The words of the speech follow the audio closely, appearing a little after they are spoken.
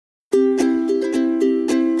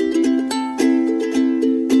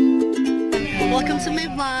welcome to my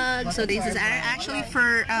vlog. So this is actually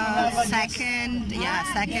for second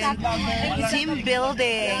team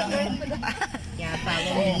building. Yeah,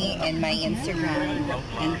 follow me and my Instagram.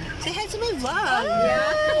 And say hi to my vlog.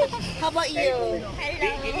 How about you?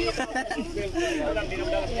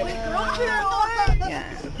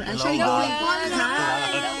 Yeah. Actually going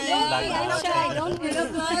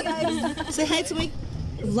say hi to my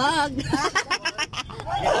vlog.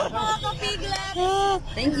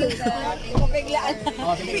 thank you.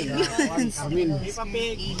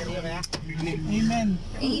 Amen.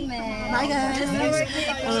 Amen. Bye guys.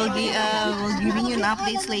 We'll giving you an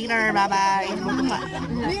updates later. Bye bye.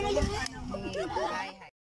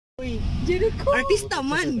 Artista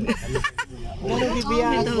man.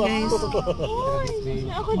 Ito guys.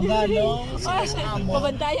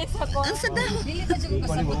 Pabantayan sa ko. Ang sada. Dili pa siya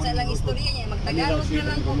kasabot sa lang istorya niya. Magtagalog na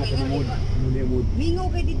lang ko. Mingaw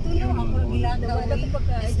kay dito no. Ako gilagaw ni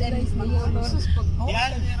SM Manolo.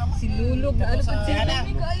 Si Lulog. Ano pa siya?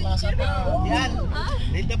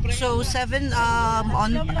 So 7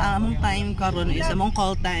 among time karon is among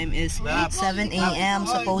call time is 7 AM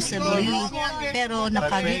supposedly. Pero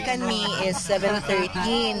napagikan mi is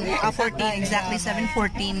 7:13. 14 exactly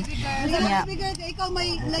 7:14. Yeah. Ikaw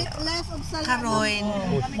may less of salad. Karon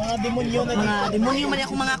Mga demonyo na demonyo man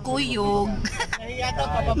ako mga kuyog.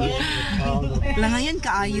 Langayan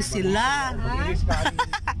kaayos sila.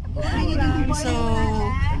 So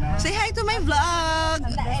say hi to my vlog.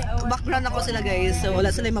 Background ako sila guys. So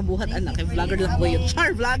wala sila mabuhat anak kay vlogger lang ko yun.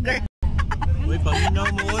 Char vlogger. Uy,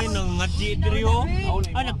 paminaw mo oy nang ngadji diri oh.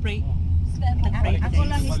 Nagpray. Ako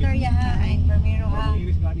lang istorya ha. Primero ha.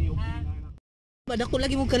 Ako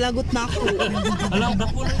lagi mo kalagot na ako. Alam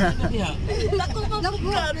dako lang ko diha.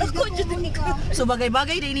 So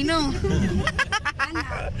bagay-bagay din nino.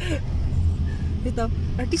 Dito,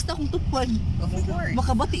 artista akong tupuan.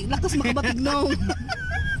 Makabati, lakas makabatig no.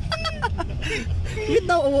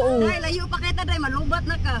 Dito, oo. Dahil layo pa kita dahil malubat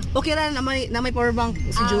na ka. Okay ra na may power bank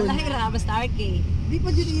si June. Lahi ra basta arke. Di pa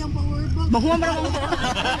dyan yung power bank. Mahuwa mo lang.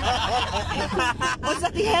 What's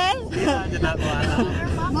that the hell?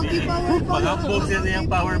 Mag-power bank. Pagambog siya niyang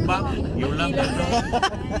power bank. Yung lang ito.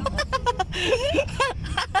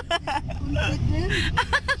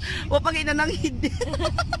 Wapagay na nang hid. 1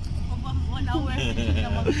 hour.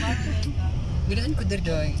 Gudaan ko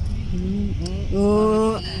derdoy.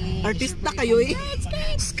 Oh, artista kayo eh.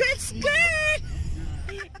 Skirt!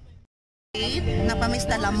 Napamiss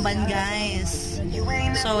na lamban guys.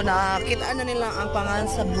 So nakita na nila ang pangalan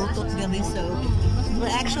sa Bluetooth diri. So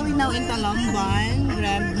we're actually now in Talamban,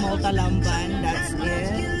 Grand Mall Talamban. That's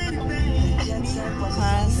it.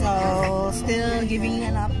 So still giving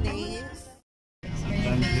an update.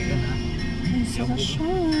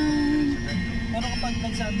 Installation. Pero kapag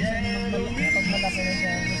nagsabi siya pag malaki na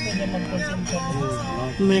siya, gusto niya mag-concentrate.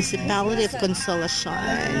 Municipality of Consolacion.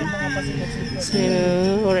 So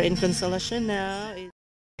we're in Consolacion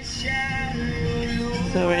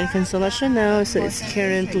now. So it's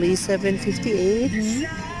currently 7:58.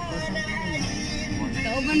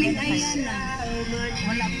 Kauban min ayan na.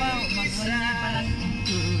 Wala pa, magwala pa lang.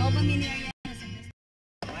 Kauban min ayan.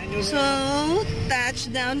 So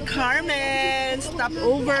touchdown Carmen. Stop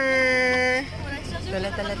over. Tala.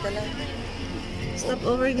 Stop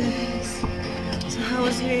over guys. So how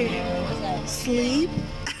was your sleep?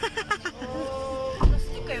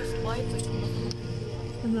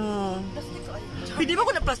 Ano? Hindi ba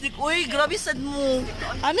ko na plastic? Uy, grabe sad mo.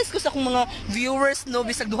 Honest ko sa akong mga viewers, no?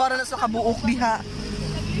 Bisag duhara na sa kabuok diha.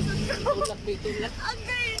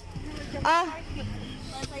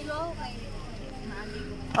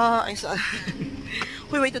 Ay sa.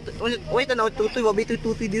 Uy, wait na tutoy, wabi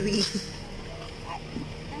tutoy diri.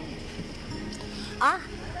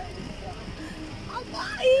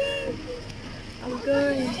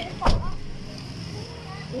 Okay.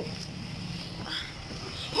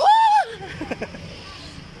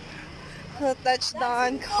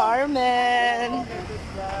 Touchdown, Carmen.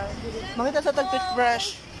 Makita sa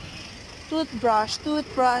toothbrush.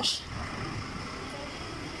 Toothbrush.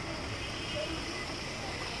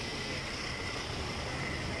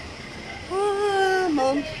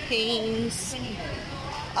 Mountains.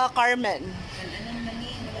 Carmen.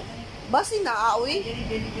 Basi na, awi?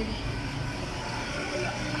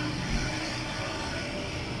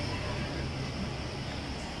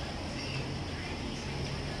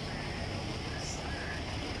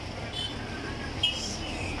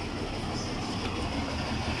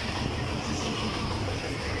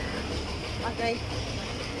 Okay.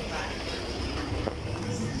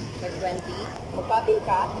 20. Magpapil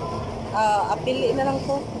ka? Apili na lang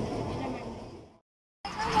ko.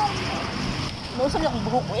 Nausan niya akong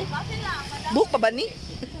buhok eh. Bakit lang? Buhok pa ba ni?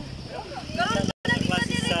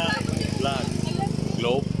 Klase sa vlog.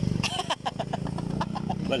 Globe.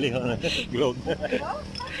 Baliw na. Globe.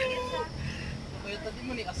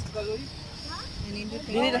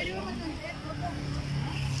 Dili na.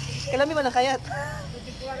 Kalami ba nakayat?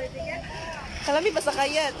 Kalami ba sa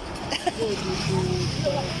kayat?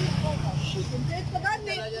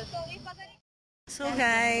 So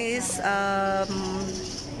guys,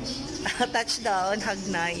 touchdown,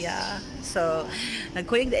 Hagnaya. So,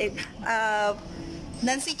 nagkuyog dahil,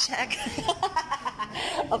 Nancy check.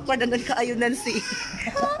 Awkward na kaayo Nancy.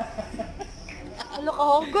 Ano ka,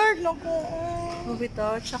 Hogard? Naku.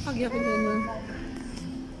 Mabito, tsaka gyapon yun.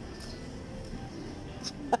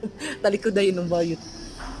 Talikod na yun ng bayot.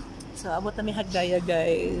 So, abot na may Hagnaya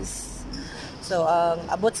guys. So, ang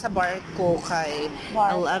abot sa barko kay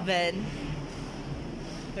 11:30,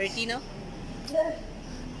 no?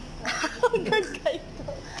 Hogard kayo.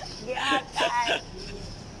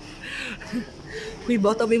 Uy,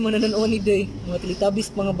 bata ba yung mga nanonood ni Day? Mga tilitabis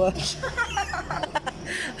mga ba?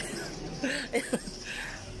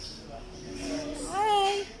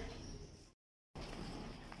 Hi!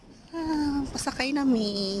 Pasakay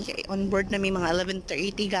namin. On board namin mga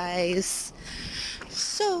 11:30 guys.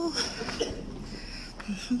 So,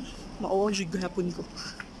 mauwag siya gahapon ko.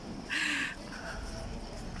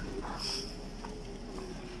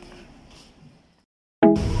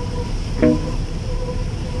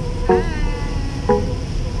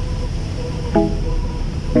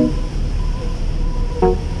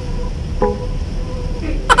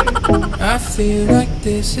 I feel like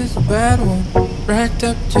this is a bad one. Racked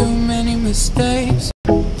up too many mistakes.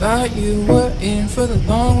 Thought you were in for the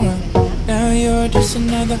long run. Now you're just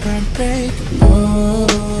another heartbreak. Oh,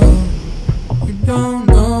 you don't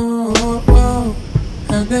know how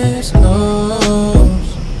this goes.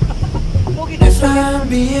 If I'm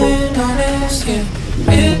being honest, yeah,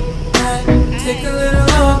 it might take a little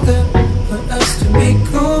longer for us to be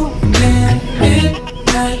cool again. It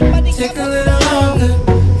might take a little longer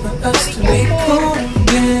for us to be cool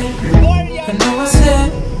again. I know I said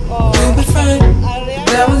we'll be fine,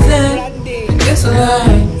 that was then. I guess I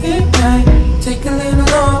lied. It might take a little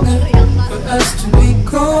longer for us to be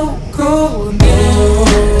cool again.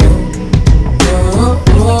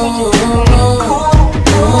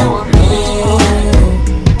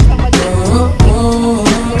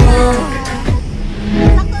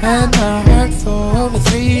 Had my heart for over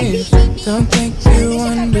 3 years. Don't think you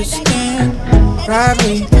understand.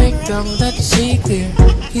 Probably think double that to see clear.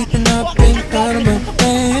 Keeping up in part of my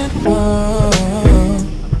plan. Oh,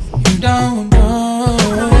 you don't know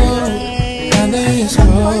how this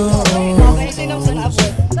goes.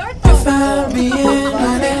 If I'm being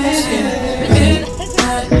honest, yeah, it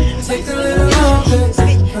might take a little longer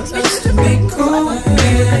for us to be cool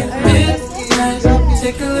again. It might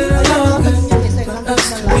take a little longer for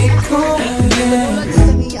us to be cool again.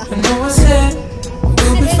 I know I said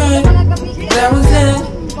we'll be fine, that was then.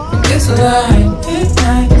 I guess I lied. It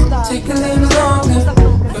might take a little longer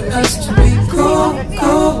for us to be cool again.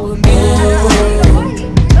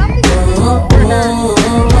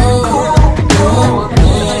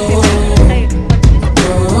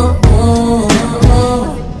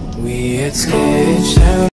 We had sketched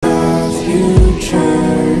out our future.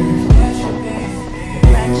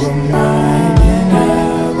 You were mine and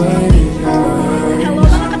I was yours. Hello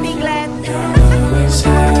mga kabiglet! Always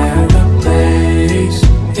have a place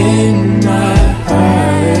in my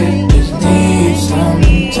heart. Just need some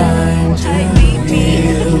time to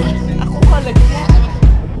heal. Ako kalag na.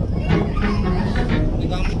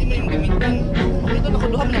 Ito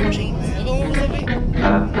nakuluham na mo siya.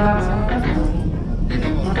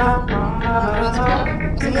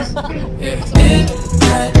 It might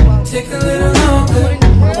take a little longer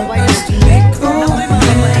for us to be cool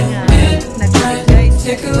again. It might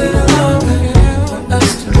take a little longer for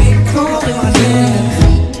us to be cool again.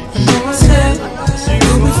 I know I said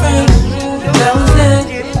you'll be fine, that was then.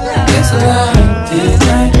 I guess I lied. It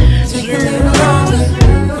might take a little longer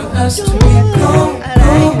for us to be cool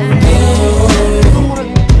again.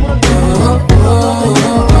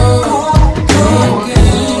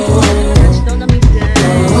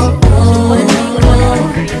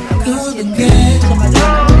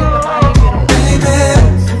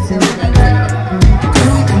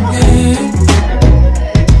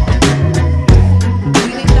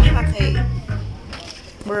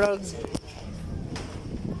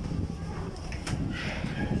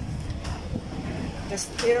 The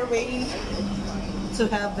stairway to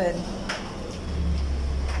heaven.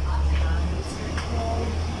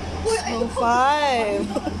 So 5.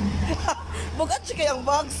 Bugat siya kayang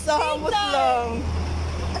bag sa hamot lang.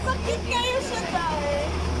 Sakit kayo siya tayo.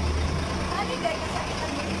 Ano guys, kasakit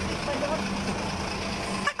ang mga pa doon.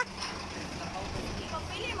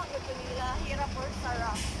 Pagpili mag-ito nila, hirap or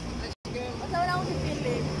sarap. Basta wala akong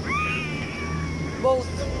pipili. Both.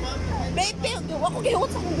 Baby, ako gihot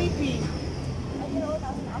sa akong baby. Ay, pero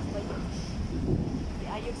taas na as ba yun? Di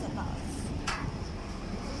ayog sa taas.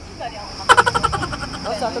 Sorry ako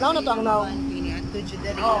Oh, sa tanaw na to ang now.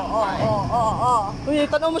 Oo. Uy,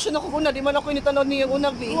 tanaw mo siya na ko una. Di man ako initanaw niya yung una,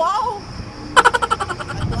 B. Wow!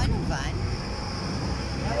 Anong van?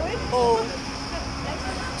 Oh.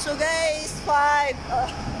 So guys, 5.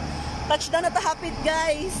 Touchdown at the hapit,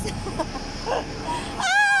 guys.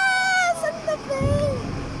 Santa Fe.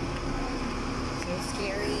 So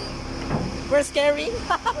scary. We're scary.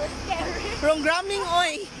 From Gramming,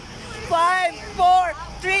 oy. 5, 4,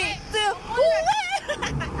 3, 2,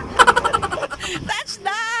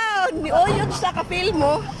 touchdown! Oyod siya, ka-feel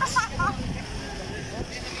mo.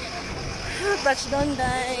 Touchdown,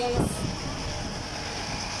 guys.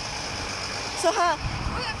 So, hi.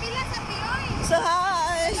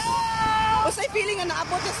 Usay feeling nga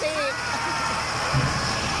naabot na safe.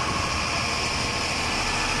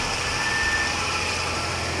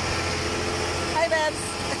 Hi, Babs.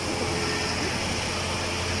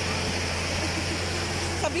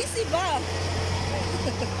 Kabisi ba?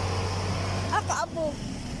 Kaabo.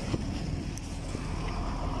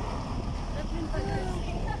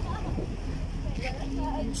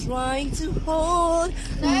 Trying to hold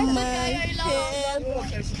my head.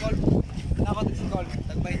 Ako sa call.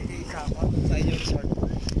 Nag-20 isa ako sa inyo resort.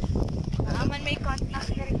 Aman may contact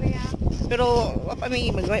na rin ba yan? Pero, may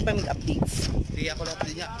updates. Hindi ako lang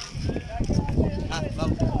din niya.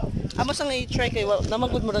 Ma'am. Amo sang i-try kayo,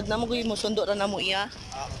 namagod mo mo sundo ra namo iya.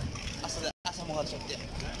 Asa mo resort niya?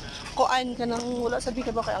 Kuan ka nang wala sabi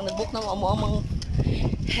ka ba kay ang nagbook na mo among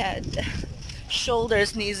head,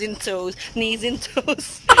 shoulders, knees and toes.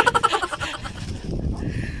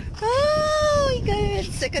 Oh my god,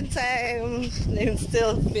 second time. It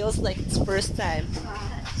still feels like it's first time.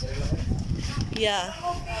 Yeah.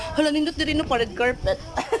 Hala, nindot din no red carpet.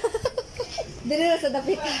 Dili na sa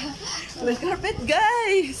dapit. Red carpet,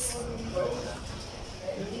 guys.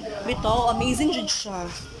 Bito, amazing jud siya.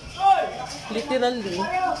 Literally.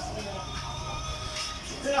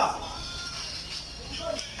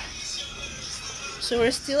 So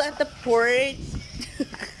we're still at the port.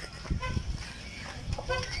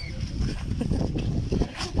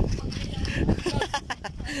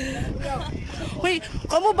 Hoy,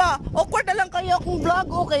 kamo ba? Awkward na lang kayo akong vlog,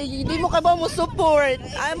 okay? Hindi mo ka ba mo support?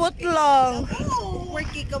 Amot lang.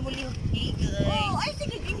 Worky ka muli. Oh, I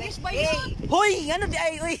think English ba yun? Hoy, ano di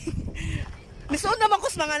ay, uy. Misuon naman ko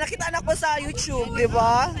sa mga nakita anak ko sa YouTube, di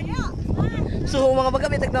ba? So, mga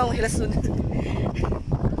magamit na akong hilasun.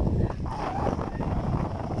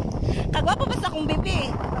 Kagwapo ba sa akong bibi?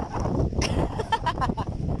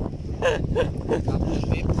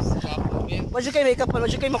 Wajud kayo makeup pa,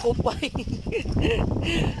 wajud kayo makupay.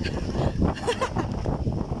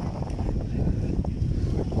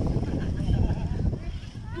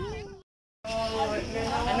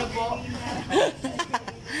 Ano po?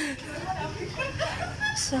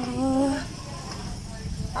 So,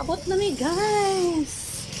 abot na mi guys.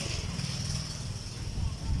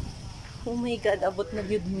 Oh my god, abot na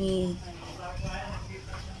gyud mi.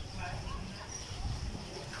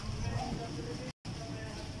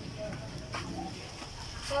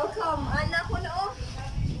 Welcome, anak ko na oh.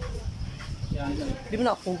 Di mo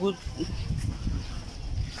na ako good.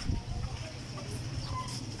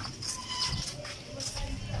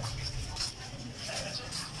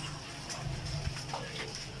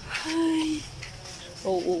 Hi.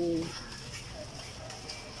 Oo.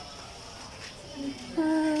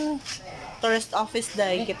 Tourist office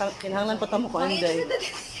day. Kinahanglan pa tamo ko ang day.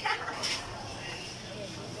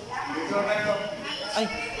 Ay.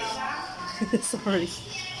 Sorry.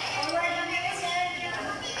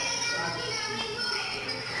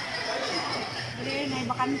 May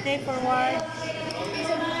bakante forward.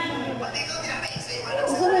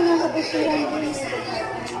 Isa na nga sa pagkilang please.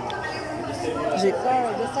 Sir,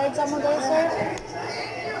 decide sa mo daw, sir.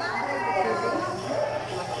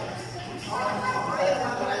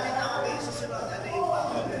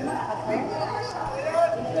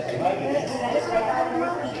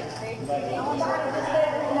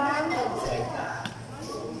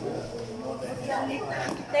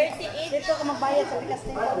 Dito ka magbayad sa bigas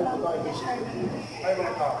nito lang.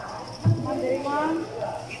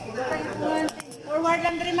 Forward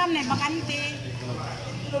lang rin ma'am, may bakante.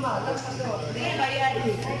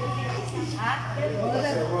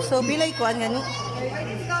 So, bilay ko, ano gani?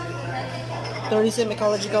 Tourism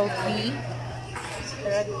Ecological Fee.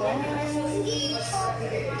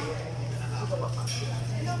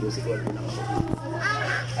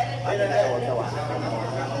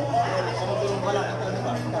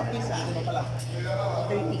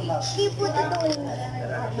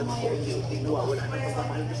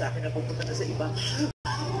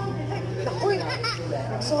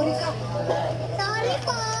 Sorry ka. Sorry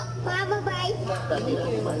po. Bye-bye.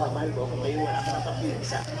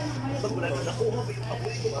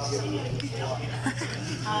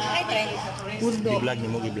 I-vlog niyo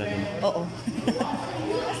mo, i-vlog niyo mo. Oo.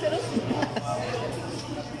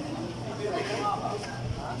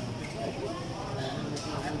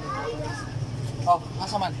 Oh,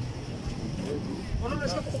 asa man?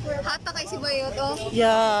 Hata kay si Bayo to.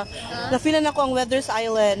 Yeah. Na-feelan ako ang Weathers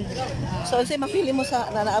Island. So, ano sa'yo, ma-feeling mo sa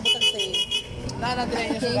nanaabot ang sa'yo? Dire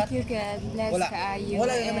niyo sugat. Thank you, God. Bless Wala. kaayo.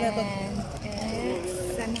 Wala yung naman nato.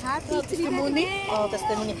 And happy testimony. Oh,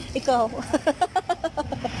 testimony. Ikaw.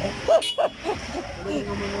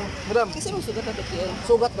 Madam, Kasi mo sugat na TTL.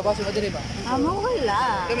 sugat ka ba? Sugat dire ba? Amo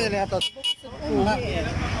wala. Kami na atot.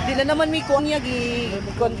 Di na naman may kuwang niya,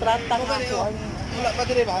 gi-kontrata nga ako. Wala pa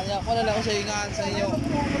dire ba? Ko na lang ako sa ingaan sa inyo.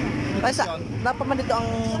 Ay, dapat man dito ang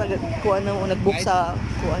kuwan na nag-book sa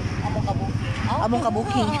kuwan. Among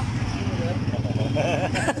kabuking.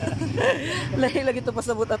 Lagi ito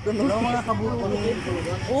pasabot at tunog. Mga kabuking.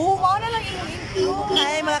 Oo, mao na lang yung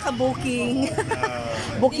Hi, mga kabuking.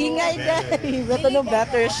 Booking nga ito. Beto no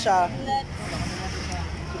better siya.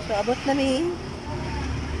 So, abot na ni.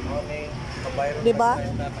 Diba?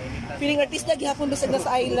 Feeling artist na gihapon basag na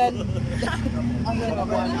sa island.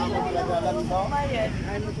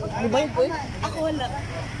 Diba yun po? Ako wala.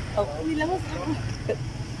 Nilangas ako.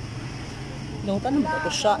 Nautan na ba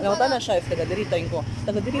ito siya? Nautan na siya if taga-diri tayo ko.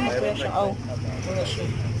 Taga-diri mas kuya siya. Aw. Wala siya.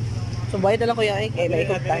 So bayad na lang kuya ay kaya may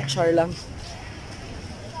ikot toucher lang.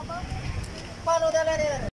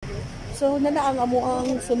 So nanaang amo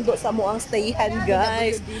ang sundo sa amo ang stayhan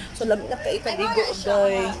guys. So lami na kay kaligo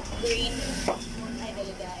day.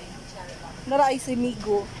 Naraay si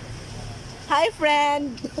Migo. Hi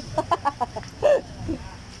friend.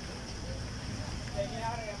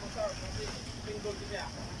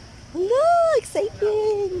 Hello,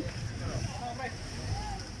 exciting.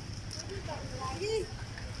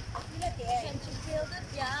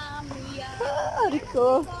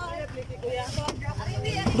 Rico.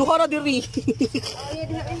 Duha ra diri.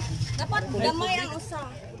 Dapat gamay ang usa.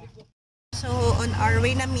 So on our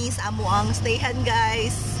way na miss amo ang stayhan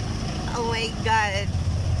guys. Oh my god.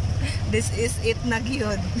 This is it na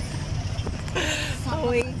gyud. Oh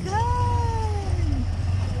my god.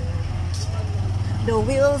 The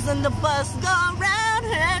wheels on the bus go round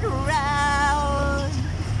and round.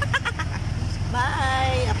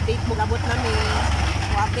 Bye. Update mo abot nami.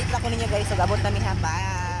 Update lang ko ninyo guys. So abot nami ha.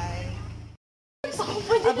 Bye.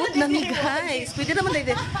 Abot nami guys. Pwede naman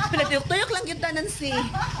dito. Pinatuyok lang yung tanan si.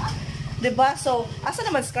 Diba? So, asa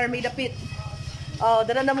naman Scar may dapit? Oh,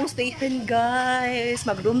 dala na mong station guys.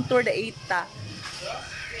 Mag room tour da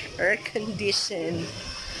 8 air condition.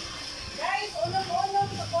 Guys, unang-unang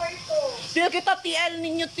sa kwarto. Feel kita TL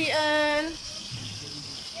ninyo TL.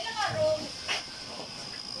 Ilang ka room?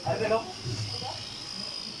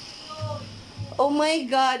 Oh my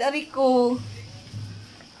god, Ariko.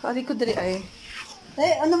 Ariko diri ay.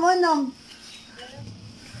 Unang-unang.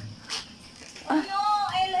 No,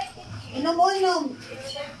 I like it. Unang-unang.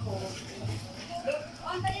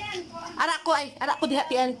 Ara ko diha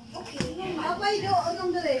TL. Abay do,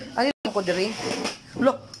 unang dali. Ano ko diri?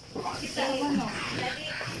 Look.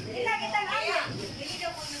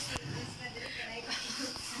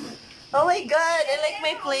 Oh my god, I like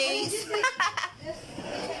my place.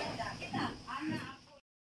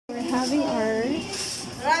 We're having our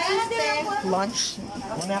lunch.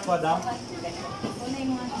 Muna ako, Adam.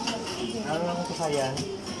 Ano lang ito sayan?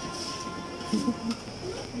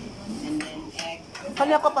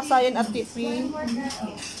 Kali ako pasayan at free.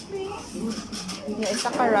 Yeah,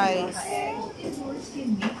 isa ka rice.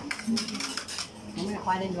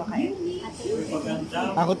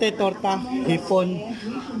 Ako te torta, hipon.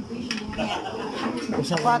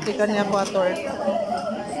 Kwate kanya po torta.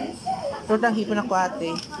 Tortang hipon na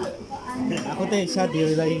kwate. Ako te sa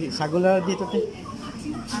diri sagula dito te.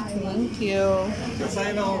 Thank you.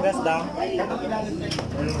 Sayan ako, gas down.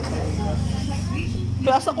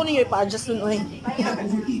 Pero asa ko ninyo ipa-adjust nun, uy.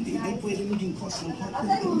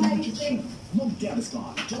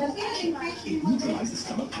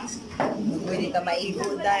 Pwede ka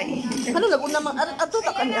maigo dahil. Ano, lagun naman, ato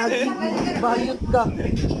ta kanya. Bayot ka.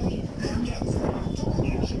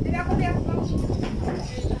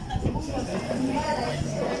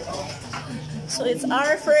 So it's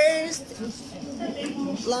our first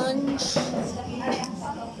lunch.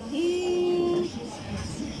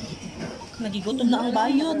 Nagigutom na ang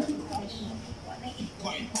bayod.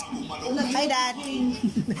 Hi, Dad.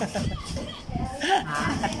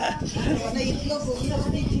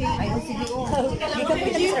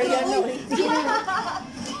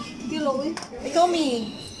 Ikaw,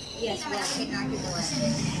 Mi. Yes, we are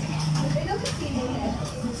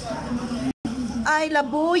Ay,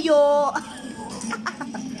 labuyo.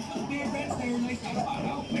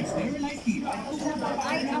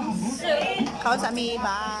 Kau sa mi,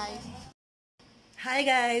 bye. Hi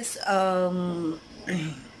guys.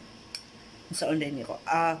 Saan din ko?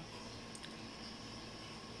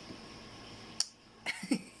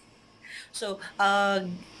 So,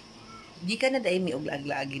 gikan na dai mi og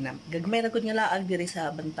laag-laagi na. Gagmay ra gud nga laag diri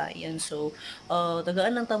sa Bantayan. So,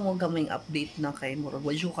 tagaan lang tamo gamay update na kay murag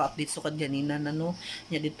wa ka update sukad ganina na no.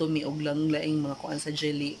 Nya dito mi og lang laing mga kuan sa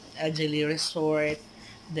Jelly Resort,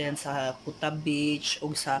 then sa Kuta Beach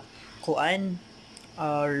og sa kuan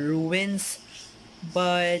ruins.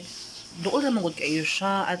 But doon naman gud kayo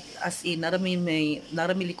siya at as in narami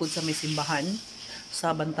likod sa may simbahan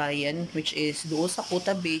sa Bantayan, which is doon sa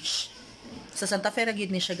Kuta Beach. Sa Santa Fe ra gid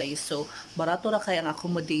ni siya guys. So barato ra kay ang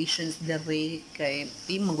accommodations dere kay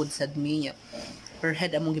team magud sad mi nya. Per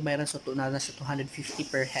head among gibayaran sa na sa 250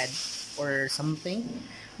 per head or something.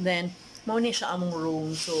 Then mao ni siya among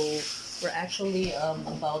room. So we're actually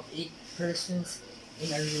about 8 persons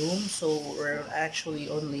in a room. So we're actually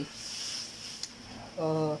only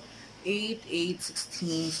 8,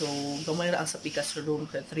 16. So gamay ra ang sa pikas room.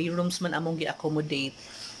 3 rooms man among gi-accommodate.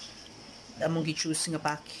 Among gi-choose nga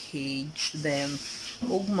package. Then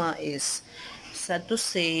ugma is sad to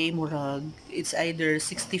say murag it's either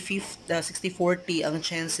 60-40 ang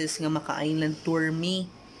chances nga maka-island tour me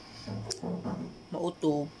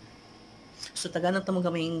mauto. So taganang tamo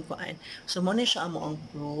gamay kuan. So mo ni siya amo ang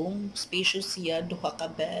room, spacious siya, duha ka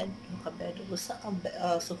bed, usa ka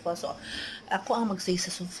sofa. So ako ang magsay sa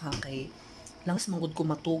sofa kay lang sa mangud ko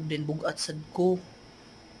matug din bugat sad ko.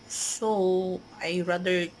 So, I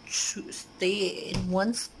rather stay in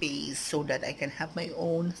one space so that I can have my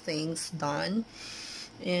own things done.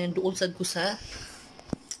 And ulsad ko sa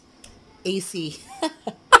AC.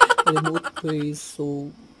 Remote place.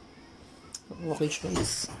 So, okay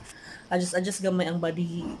choice. Adjust gamay ang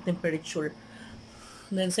body temperature.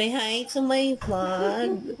 Then, say hi to my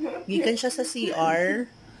vlog. Gikan siya sa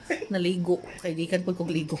CR. Naligo. Kaya gikan po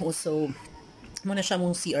kong ligo. So, muna siya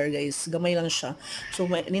mong CR guys, gamay lang siya. So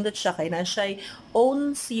nindot siya kay na siya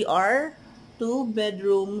own CR, 2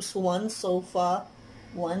 bedrooms, 1 sofa,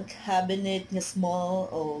 1 cabinet nga small,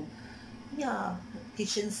 yeah,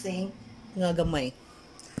 kitchen sink nga gamay.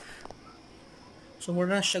 So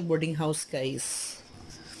muna na siya boarding house guys.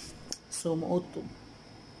 So mauto.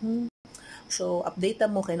 So update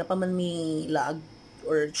mo kay napaman mi laag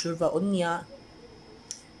or churva unya.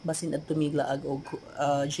 Basin at tumigla ag og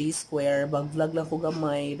J-Square, bag-vlog lang ko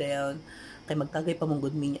gamay dayon kay magtagay pa mong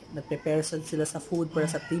good mi nagprepare sila sa food para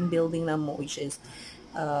sa team building na mo, which is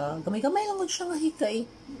gamay-gamay lang gud siya nga hikay.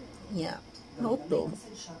 Yeah, mauto.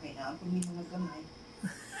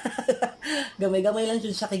 Gamay-gamay lang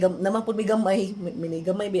jud siya kay naman pud mi gamay,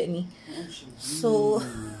 gamay ba ni. So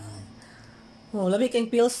labi kay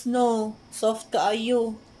pills no, soft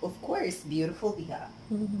kaayo. Of course, beautiful diha.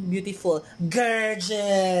 Beautiful,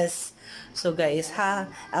 gorgeous. So guys,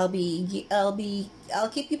 I'll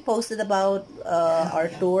keep you posted about our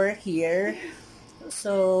tour here.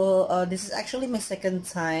 So this is actually my second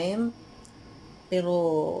time,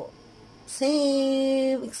 pero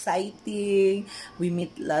same exciting. We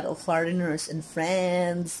meet a lot of foreigners and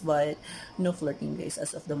friends, but no flirting guys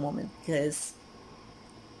as of the moment because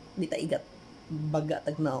di ta igat baga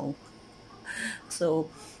tagnaw. So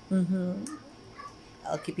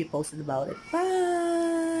I'll keep you posted about it.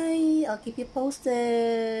 Bye! I'll keep you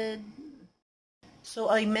posted.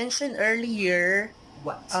 So I mentioned earlier,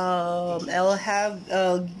 what? I'll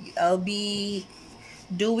be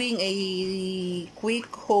doing a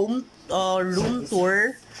quick home room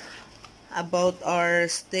tour about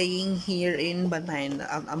our staying here in Bantayan.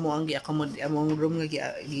 Among room nga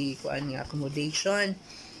gi accommodation.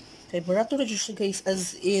 Kay barato na siya guys,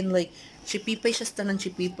 as in like chipipay siya sa tanan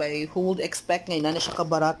chipipay. Who would expect ngayon na siya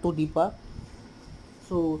kabarato, di ba?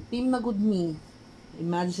 So, team na good me.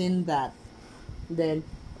 Imagine that. Then,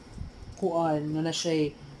 kuan na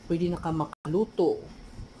siya pwede na ka makaluto.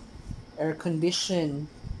 Air condition.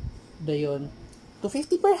 Dayon.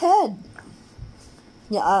 250 per head.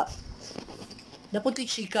 Nya, dapat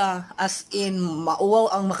chika as in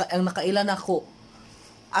mauwaw ang nakailan ako.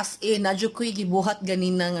 As in, nadyo ko'y gibuhat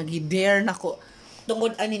ganina nga, gidare na ko.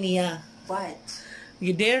 Tungod ani niya. What?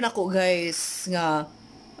 Gidare na ko guys nga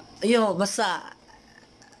ayo basta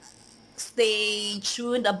stay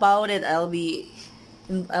tuned about it. I'll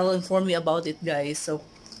inform you about it guys. So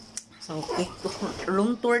quick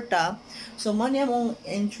room tour ta. So man mong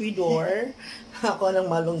entry door. Ako lang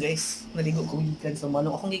malong guys. Naligo ko gikan so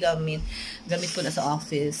malong akong gigamit. Gamit ko na sa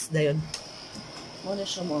office. Dayon. Mo na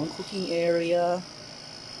siya mo cooking area.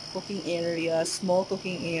 Small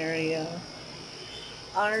cooking area.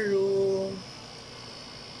 Our room.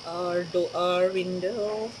 Our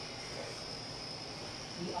window.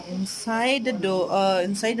 Inside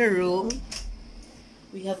the room,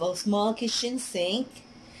 we have a small kitchen sink,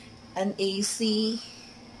 an AC,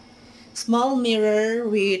 small mirror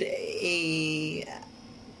with a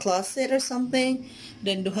closet or something,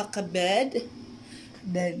 then duha ka bed.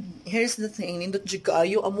 Then here's the thing, nindot jud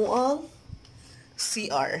kaayo amo ang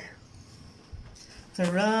CR.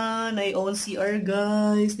 Tara, I own CR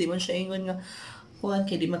guys. Di man siya ingon nga kuan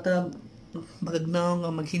kay di mata bagagnaw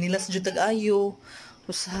nga maghinilas jud tag-ayo.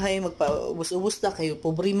 Usahay magpaubos-ubos ta kayo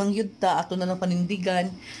pobre mang yud ta ato na lang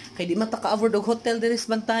panindigan kay di mata ka-afford og hotel diri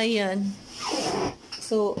sa Bantayan.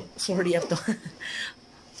 So sorry ato.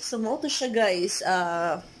 So mo to siya guys.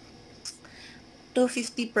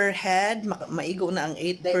 250 per head, maigo na ang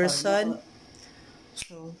 8 person.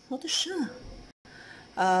 So mo to siya.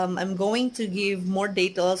 I'm going to give more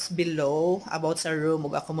details below about sa room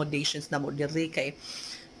ug accommodations na mo diri kay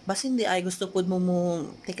basin di ay gusto pud mo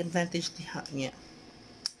take advantage niya.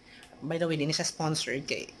 By the way, di siya sponsored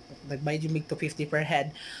kay nagbayad yung mig 250 per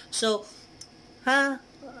head. So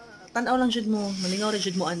tan-aw lang jud mo, malingaw ra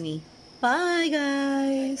jud mo ani. Bye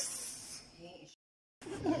guys.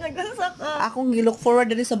 Akong gilook forward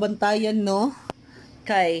diri sa Bantayan no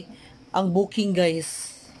kay ang booking guys.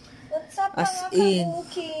 What's up As mga in,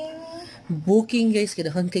 booking guys,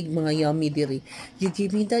 kidahan kay mga yummy diri. You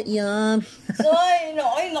give me that yum. Soy,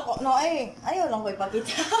 ayaw lang ko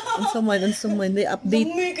ipakita. Unsa man, they update.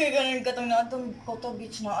 Dumi kay ganin katong na atong Coto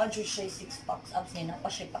Beach na adyo siya 6 packs abs ni na pa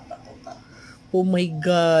siya patatuta. Oh my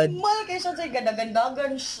God. Mal kay siya say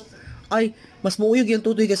gadagandagan siya. Ay, mas mauyog yung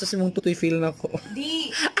tutoy kasi sa mong tutoy feel na ko. Di.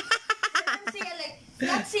 Siya like,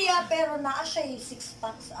 not siya pero naa siya 6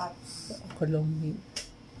 packs abs. Kalami.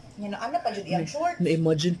 Yan ano pa jud iyang short.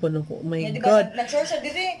 Na-imagine pa na ko. Oh my Yan, God. Nag-short siya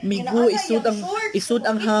diri. Migo, isud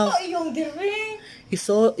ang half. Ito yung diri.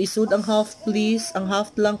 Isud ang half please. Ang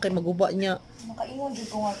half lang kay maguba niya. Makaingon jud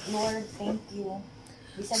ko nga, Lord, thank you.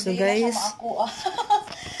 Bisag So, dili guys, na siya maako.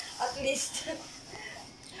 At least.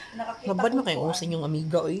 Nakakita Labad na ko kayong usan yung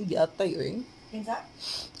amiga oy, di atay oy. Pinsa?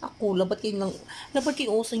 Ako, labat kayong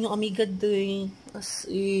usan yung amiga day. As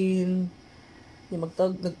in,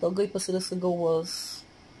 nagtagay pa sila sa gawas.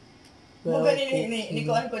 Buga ni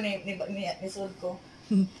kuan ko ni sold ko.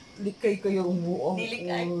 Likay kayo umuang.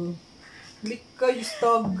 Likay. Likay,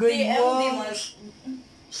 tagay mo.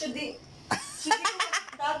 Should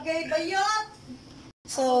tagay ba yan?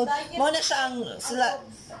 So, mo na siya ang sila.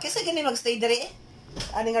 Kasi gani magstay diri?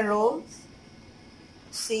 Ano nga room?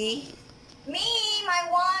 Si? Me,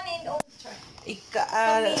 my one and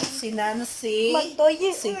only. Si Nancy.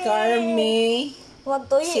 Magtoye. Si Carmi.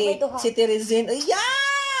 Magtoye. Si Teresin.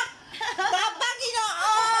 Yeah! Baba, Ginoo!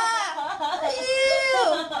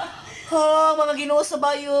 Oh, mga Ginoo sa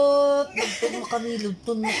bayot. Lugtun mo kami.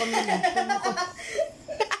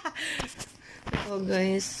 So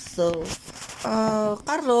guys,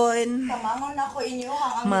 karon Kamangon na ko inyo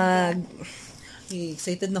ang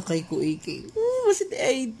excited na kay ko iki. Basit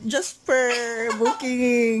ay just per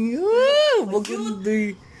booking. Booking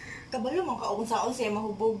day. kabalo man ka unsaon siya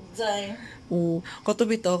mahubog dyan.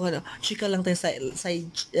 Katubitaw ka na. Chika lang tayo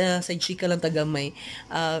sa chika lang tagamay.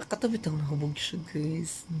 Katubitaw na hubog siya,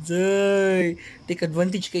 guys. Day. Take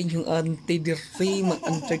advantage kayo yung anti-dirty,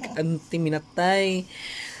 anti-minatay.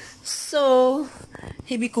 So,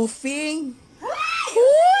 heavy coughing.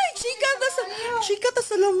 Uy! Chika ta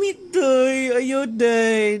sa lamit, day. Ayaw,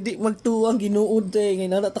 day. Di magtuwang ginuod, day.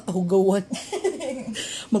 Ngayon na natahugawan.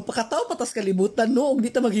 Magpakataw patas kalibutan, no? Huwag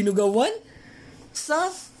di ta maghinugawan.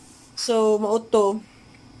 So, mauto.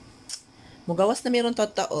 Mugawas na meron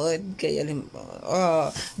taon. Kaya,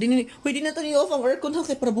 di na ito ni-off ang aircon ha.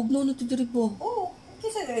 Kaya para bugnaw na ito diri po. Oo.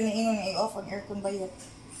 Kisa rin na ingon i-off ang aircon ba yan?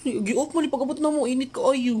 Gi-off mo ni pag-abot na mo. Init ka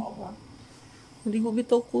ayo. Hindi ko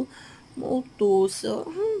bitaw ko. Mauto. So,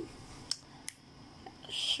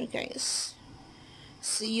 guys.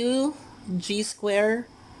 See you. G-square.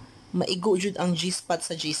 Maigo jud ang G-spot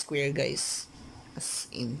sa G-square, guys. As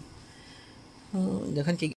in.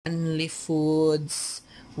 Dakan kay only foods.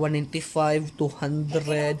 195,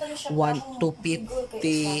 200,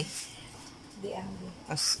 250.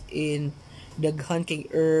 As in. daghan kay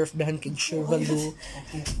Earth, daghan kay Chevrolet.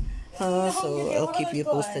 So I'll keep you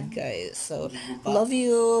posted, guys. So love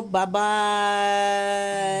you.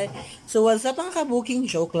 Bye-bye. So what's up ang kabooking?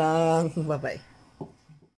 Joke lang. Bye-bye.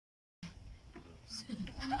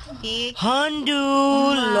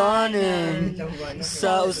 Handulanan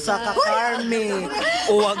sa usa ka karne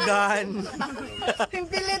uwagan.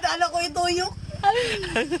 Pimpilit, ano ko ituyok?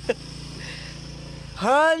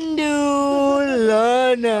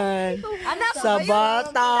 Handulanan sa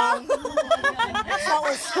batang sa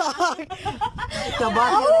usak sa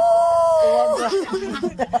batang uwagan.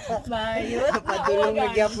 Bayot. Padulong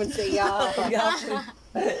nagyapon sa iya.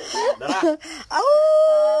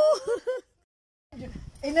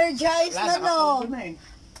 Energized na, no?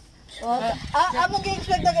 Among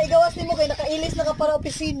gi-expect na kaigawas ni mo kay nakailis na ka para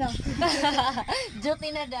opisina.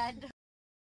 Duty na, dad.